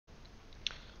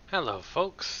Hello,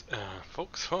 folks.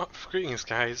 What? Greetings,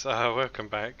 guys. Welcome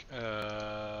back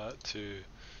to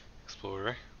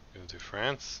Explorer. We're going to do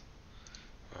France.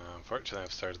 Unfortunately,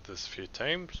 I've started this a few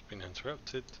times, been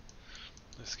interrupted.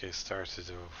 Let's get started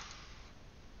of,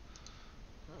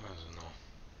 I don't know,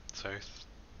 south,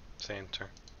 centre,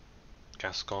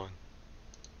 Gascon.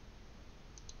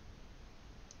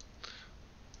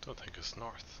 Don't think it's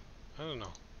north. I don't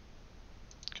know.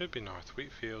 Could be north.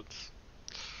 Wheatfields.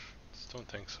 Just don't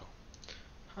think so.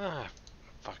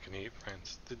 Fucking hate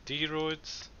France. The D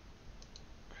roads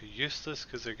are useless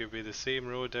because they're going to be the same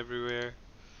road everywhere.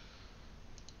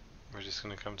 We're just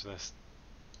going to come to this.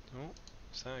 Oh,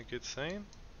 is that a good sign?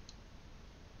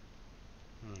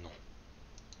 No.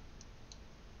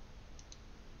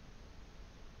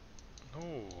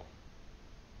 No.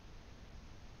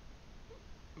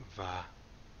 Va.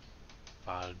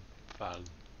 Val. Val.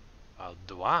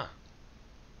 Valdois.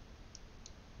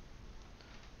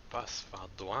 Bas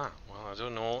Valdois. Well, I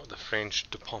don't know the French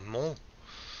Departement.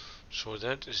 So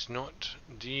that is not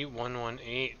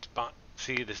D118. But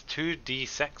see, there's two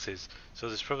D6s. So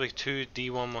there's probably two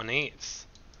D118s.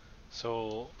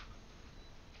 So,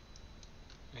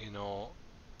 you know,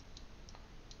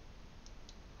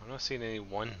 I'm not seeing any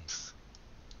ones.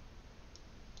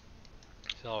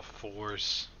 It's all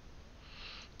fours.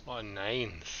 A lot of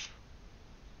nines.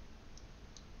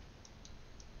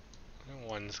 I think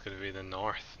one's going to be the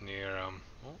north near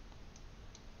oh,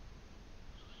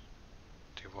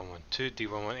 D112,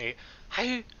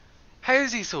 D118. How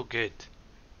is he so good?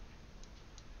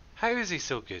 How is he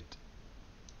so good?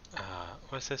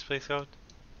 What's this place called?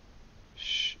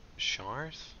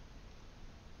 Shars?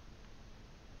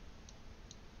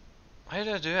 How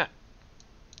did I do it?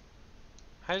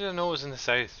 How did I know it was in the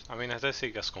south? I mean, I did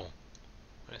say Gascon,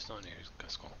 but it's not near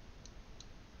Gascon.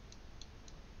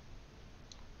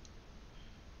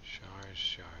 Shars.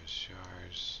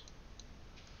 Shars.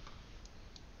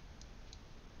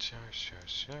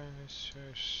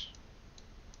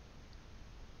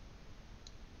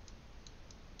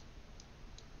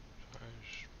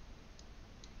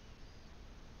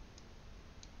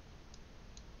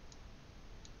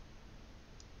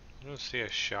 I don't see a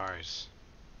Shars,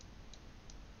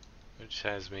 which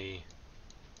has me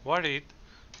worried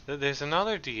that there's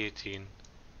another D18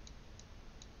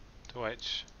 to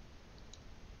which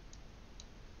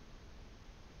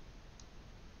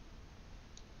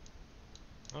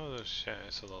oh shit,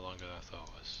 it's a lot longer than I thought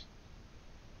it was.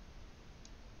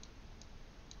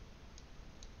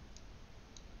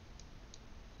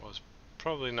 Well, it's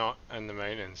probably not in the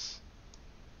mountains.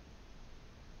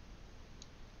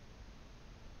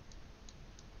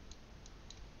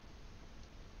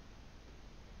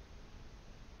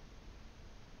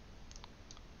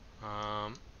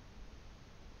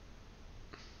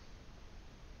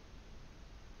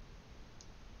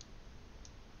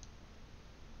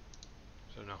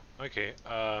 So no. Okay.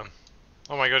 Oh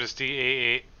my god, it's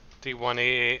D88,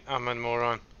 D188. I'm a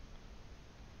moron.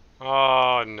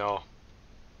 Oh no.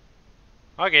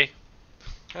 Okay.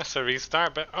 That's a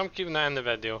restart, but I'm keeping that in the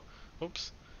video.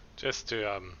 Oops. Just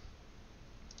to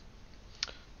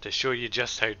show you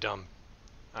just how dumb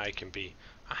I can be.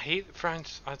 I hate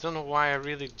French. I don't know why. I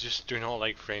really just do not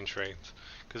like French roads.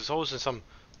 Because it's always in some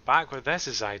backward. This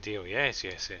is ideal. Yes.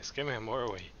 Give me a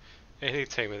motorway any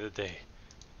time of the day.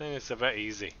 Then it's a bit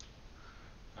easy.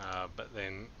 But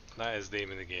then that is the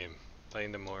name of the game.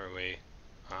 Find the motorway.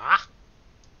 Ah!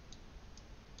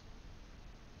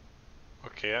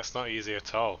 Okay, that's not easy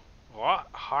at all. What?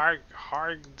 Harg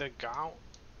de Gaunt?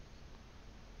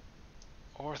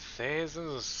 Orthez? That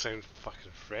doesn't sound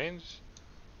fucking French.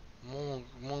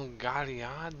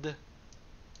 Mongariad?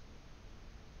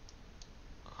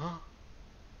 Huh?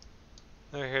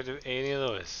 Never heard of any of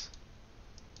those.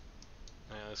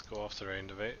 Right, let's go off the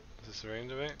roundabout. Is this the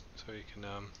roundabout? So you can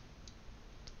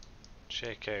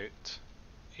check out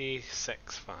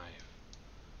A65,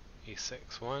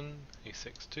 A61,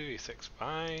 A62,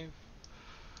 A65.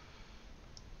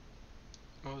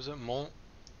 What was it? Mont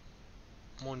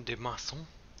de Masson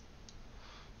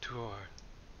to our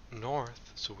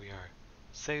north, so we are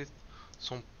south.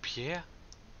 Saint-Pierre,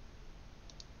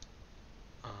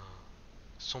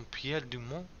 Saint-Pierre du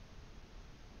Mont.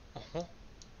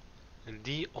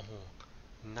 D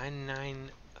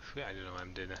 99. I don't know why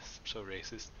I'm doing this. I'm so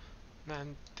racist.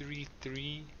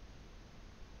 933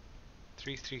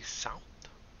 33 south.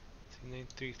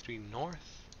 933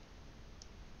 north.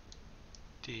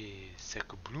 The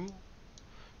Sacre Bleu.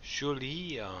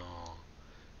 Surely,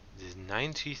 this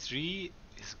 933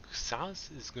 is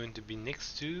south is going to be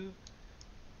next to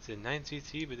the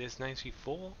 933, but there's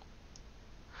 934.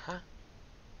 Huh?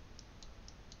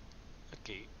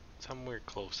 Okay. Somewhere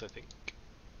close, I think.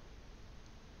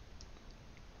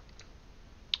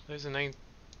 There's a 9.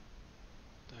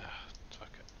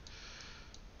 Fuck it.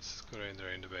 Let's just go round the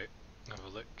roundabout and have a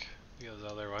look. Those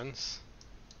other ones.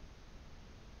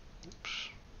 Oops.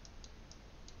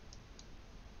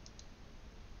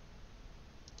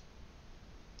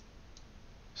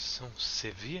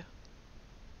 Saint-Séville?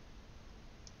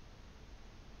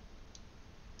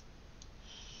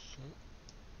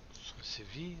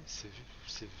 Saint-Séville?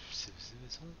 Séville?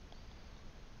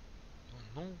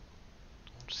 No, don't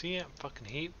see it. I fucking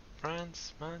hate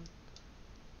France, man.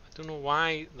 I don't know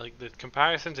why. Like the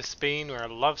comparison to Spain, where I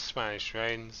love Spanish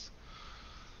rounds.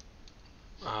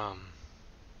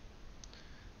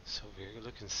 So we're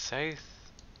looking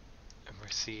south, and we're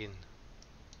seeing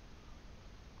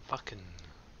fucking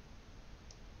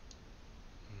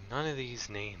none of these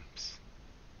names.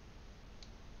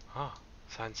 Ah,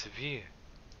 Saint-Séville.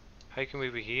 How can we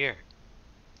be here?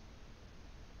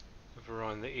 If we're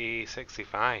on the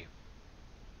A65.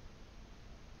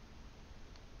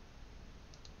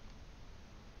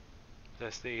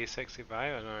 That's the A65?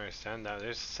 I don't understand that.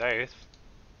 There's the south.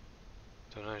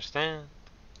 Don't understand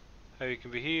how you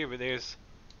can be here, but there's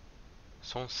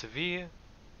Saint-Séville.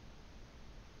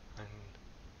 And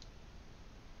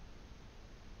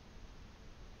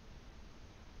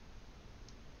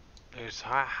there's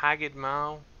Haggard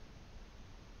Mall.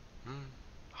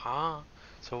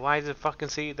 So why does it fucking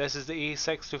say this is the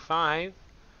A65?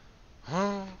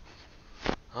 Huh?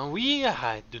 Ah oui,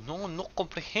 no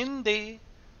comprehende.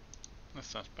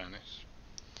 That's not Spanish.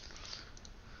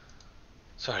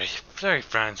 Sorry,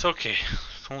 France. Okay.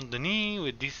 Saint Denis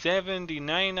with D7,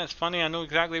 D9. That's funny. I know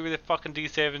exactly where the fucking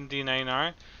D7, D9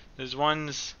 are. There's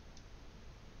ones.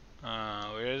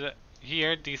 Where is it?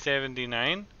 Here, D7,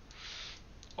 D9.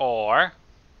 Or.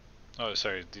 Oh,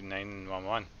 sorry,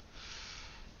 D911.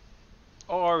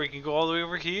 Or we can go all the way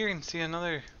over here and see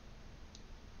another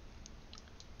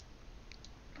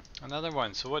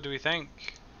one. So what do we think?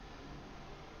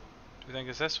 Do we think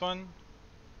it's this one?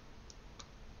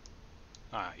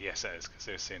 Ah, yes it is, because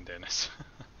there's St. Denis.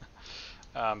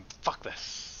 Fuck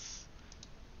this.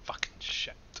 Fucking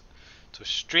shit. So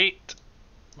straight,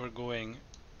 we're going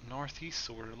northeast,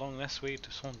 so we're along this way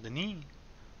to Saint Denis.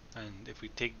 And if we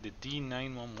take the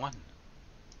D911,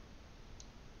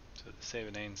 so the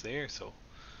 7 ends there, so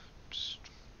let's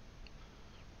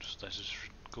just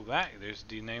go back. There's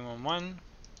D911.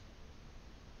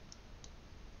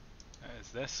 That is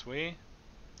this way.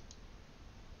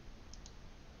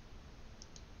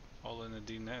 Following the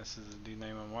D9, this is the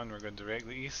D911. We're going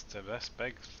directly east to this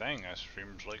big thing. That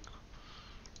seems like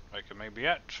it may be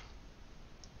it.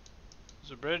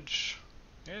 There's a bridge.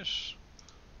 Yes.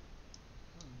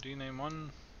 D91.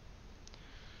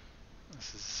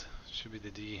 This should be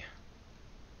the D.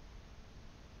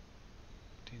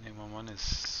 D911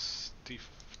 is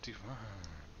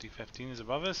D15 is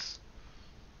above us.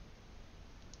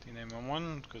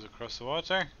 D911 goes across the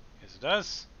water. Yes, it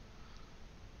does.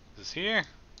 This is here.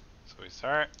 So we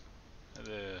start at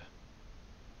the.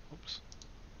 Oops.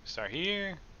 We start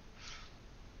here.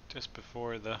 Just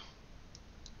before the.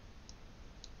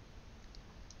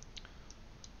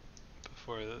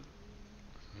 Before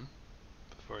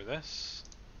this.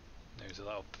 There's a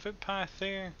little footpath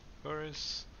there for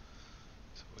us.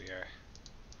 So we are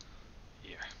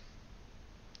here.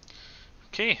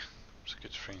 Okay, it's a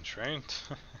good French round.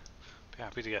 Be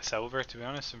happy to get silver, to be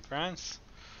honest, in France.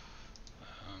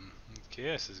 Okay,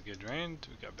 this is a good round.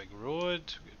 We've got a big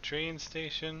road, we've got a train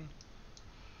station.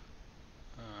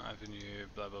 Avenue,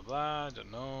 blah blah blah,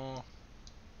 don't know.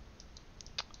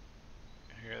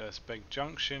 Here, this big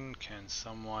junction. Can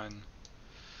someone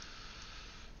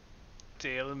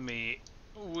tell me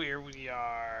where we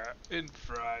are in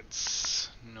France?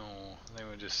 No, then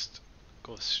we'll just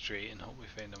go straight and hope we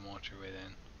find a motorway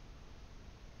then.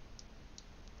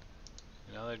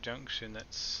 Another junction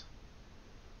that's.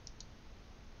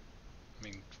 I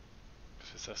mean,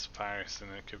 if it's this Paris, then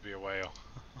it could be a while.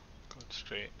 Going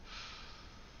straight.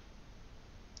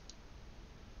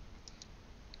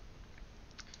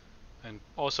 And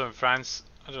also in France,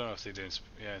 I don't know if they do in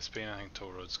Spain, I think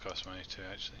toll roads cost money too,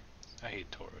 actually. I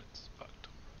hate toll roads. Fuck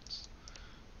toll roads.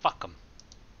 Fuck them.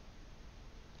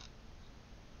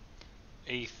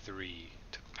 A3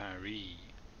 to Paris.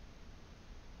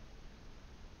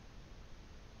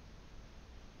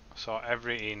 So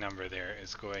every A number there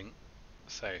is going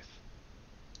south.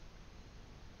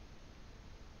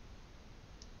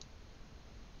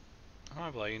 Am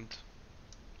I blind?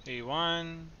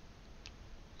 A1,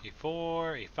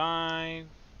 E4, E5,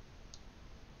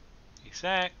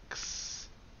 E6,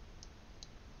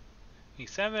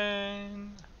 E7,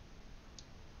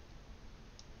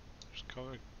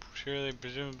 Surely,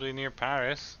 presumably near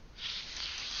Paris.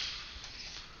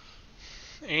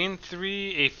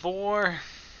 N3, A4,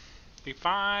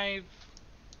 A5.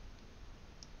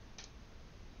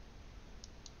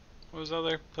 What was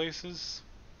other places?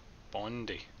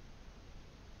 Bondi.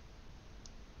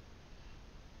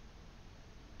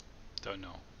 Don't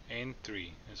know. N3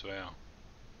 as well.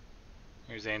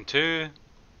 Here's N2.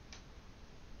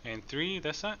 N3,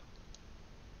 that's it?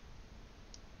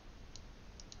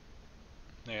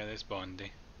 Yeah, there's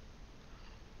Bondi.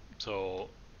 So,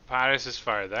 Paris is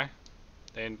further.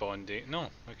 Then Bondi. No,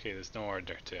 okay, there's no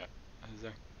order to it, is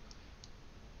there?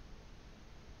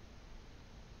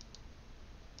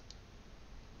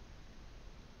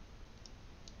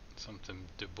 Something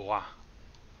Dubois.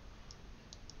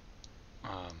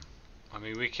 I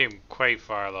mean, we came quite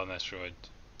far along this road.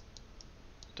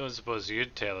 Don't suppose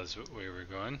you'd tell us where we're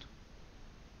going.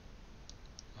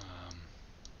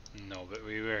 No, but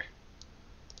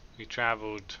we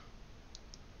travelled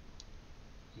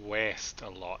west a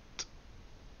lot.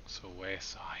 So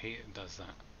west, oh, I hate it does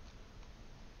that.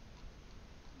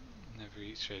 Never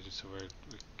reached ready, so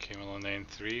we came along the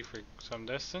N3 for some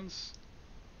distance.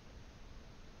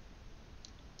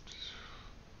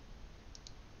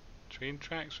 Train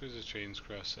tracks? Where's the trains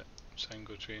cross it?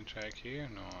 Single train track here?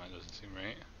 No, that doesn't seem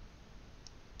right.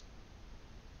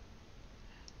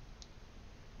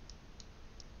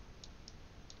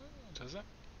 Does it?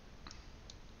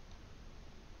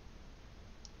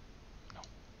 No.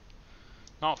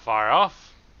 Not far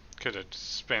off. Could have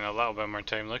spent a little bit more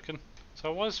time looking. So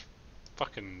I was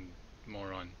fucking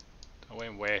moron. I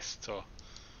went west, so I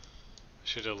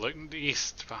should have looked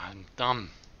east, but I'm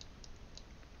dumb.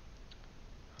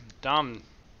 I'm dumb.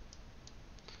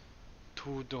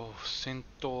 Todo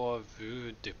cento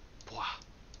vu de bois.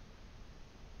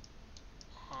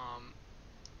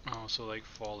 I also like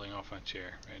falling off my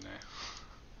chair right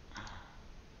now.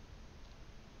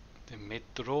 The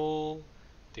métro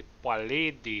de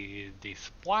Palais des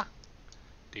Spois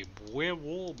de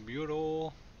Buevo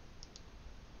Bureau.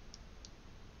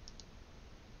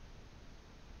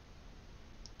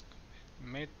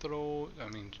 Metro, I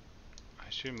mean, I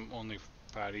assume only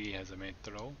Paris has a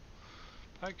metro.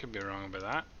 I could be wrong about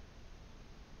that.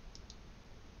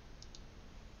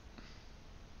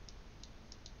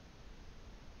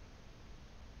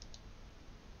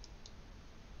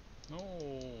 No.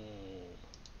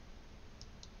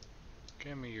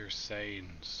 Give me your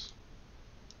signs.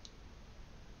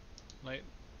 Like,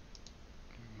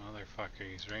 motherfucker,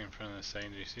 he's right in front of the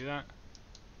sign. Do you see that?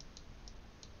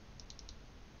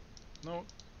 No.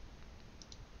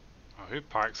 Oh, who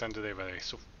parks into there by the way?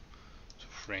 So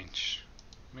French.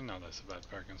 I mean, no, that's a bad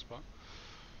parking spot.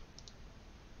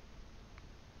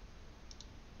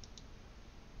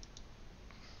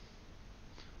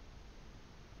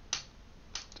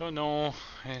 Don't know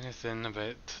anything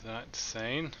about that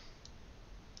sign.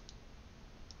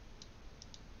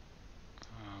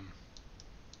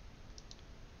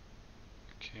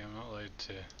 Okay, I'm not allowed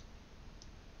to.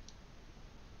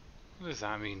 What does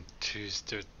that mean?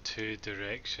 Two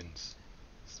directions.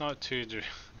 It's not two.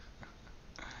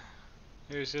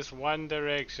 There's just one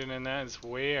direction, and that's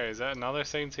where. Is that another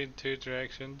sign saying two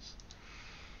directions?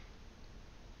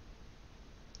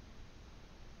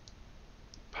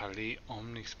 Paris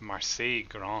omnis Marseille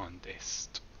Grand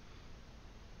Est.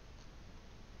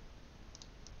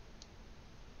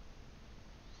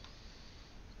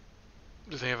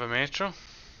 Do they have a metro?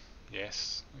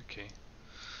 Yes. Okay.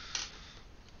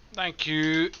 Thank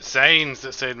you. Signs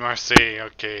that said Marseille.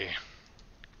 Okay.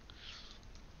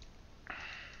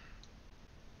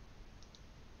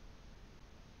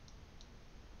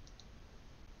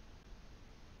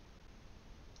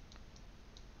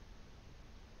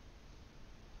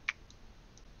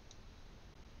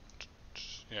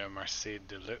 Yeah, Marseille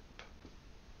de Loup.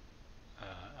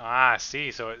 I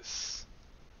see. So it's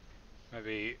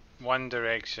maybe one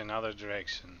direction, other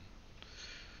direction.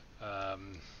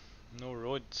 No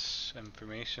roads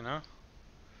information, huh?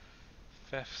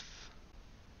 5th.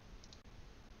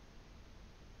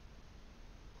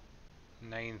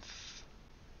 9th.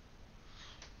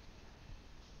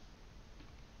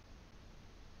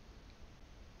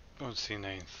 Don't see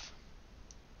 9th.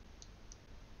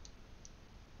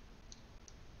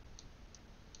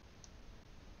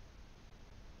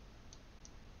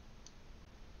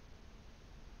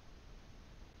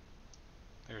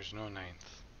 There's no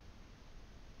 9th.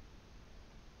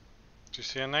 Do you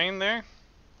see a 9 there?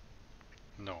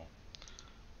 No.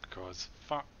 Because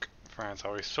fuck France. I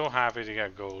was so happy to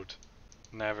get gold.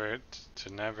 Never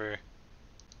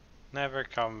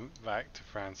come back to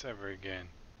France ever again.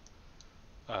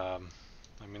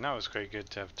 I mean, that was quite good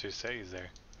to have two cities there.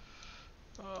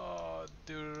 Oh,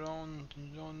 Duron.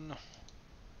 I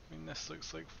mean, this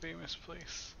looks like a famous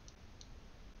place.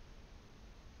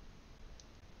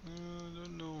 I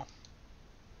don't know.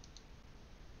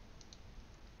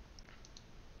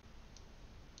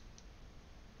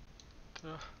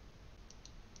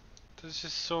 There's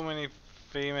just so many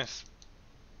famous.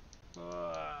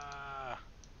 Ah,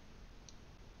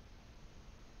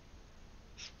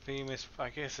 famous. I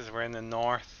guess is we're in the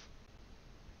north.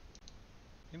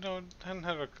 You know,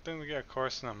 didn't get a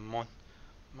course in a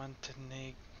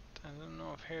Montenegro. I don't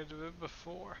know. I've heard of it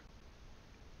before.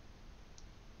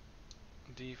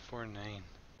 D49.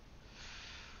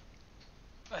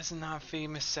 Isn't that a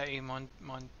famous city,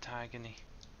 Montagny?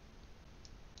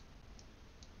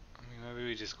 I mean, maybe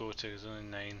we just go to. It's only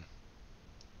 9.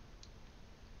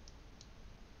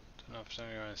 Don't know if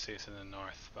somebody want to say it's in the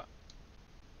north, but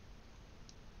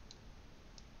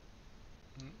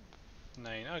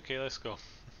 9. Okay, let's go.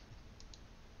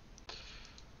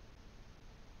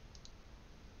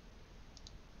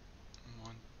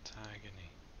 Montagny.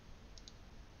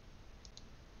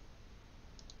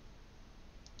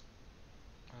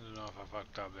 I don't know if I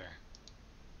fucked up there.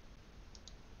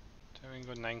 Do we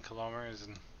can go 9 kilometers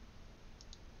in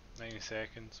 90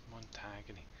 seconds?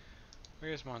 Montagny.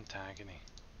 Where's Montagny?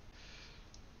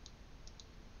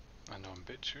 I know I'm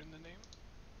butchering the name.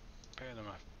 Better than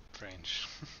my French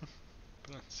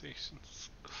pronunciations.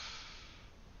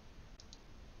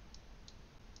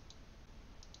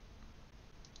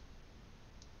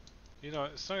 You know,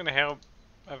 it's not going to help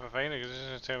if I find it because it's just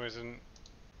going to tell me it's in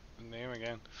the name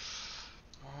again.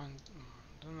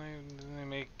 Didn't they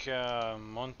make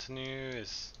Montenu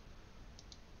is...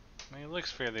 I mean, it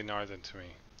looks fairly northern to me,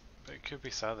 but it could be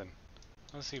southern.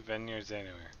 I don't see vineyards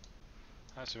anywhere.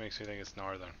 That's what makes me think it's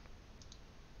northern.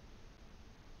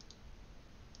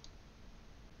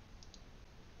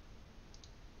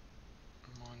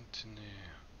 Montenu.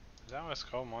 Is that what it's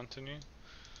called, Montenu?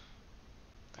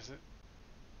 Is it?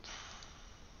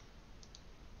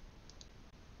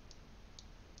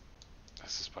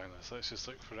 This is pointless. Let's just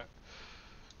look for it.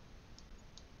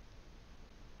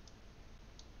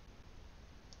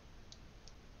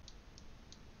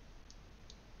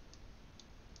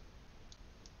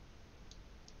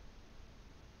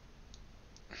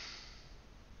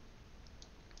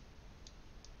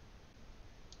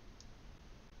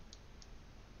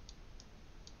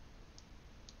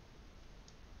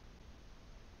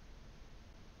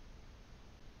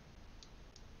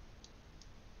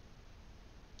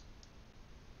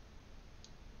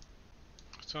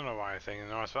 I don't know why I think in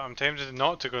the north, but I'm tempted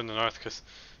not to go in the north because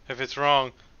if it's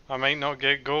wrong, I might not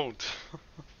get gold.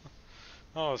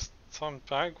 Oh, it's some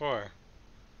Bagwar.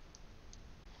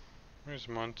 Where's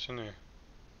Montenu?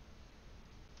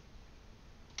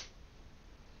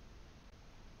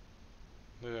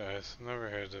 There it is. Never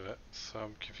heard of it, so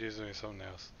I'm confusing with something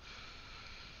else.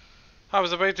 I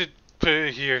was about to put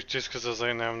it here just because I was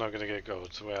like, now I'm not going to get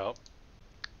gold. Well,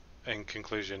 in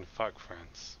conclusion, fuck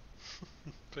France.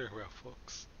 Farewell,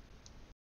 folks.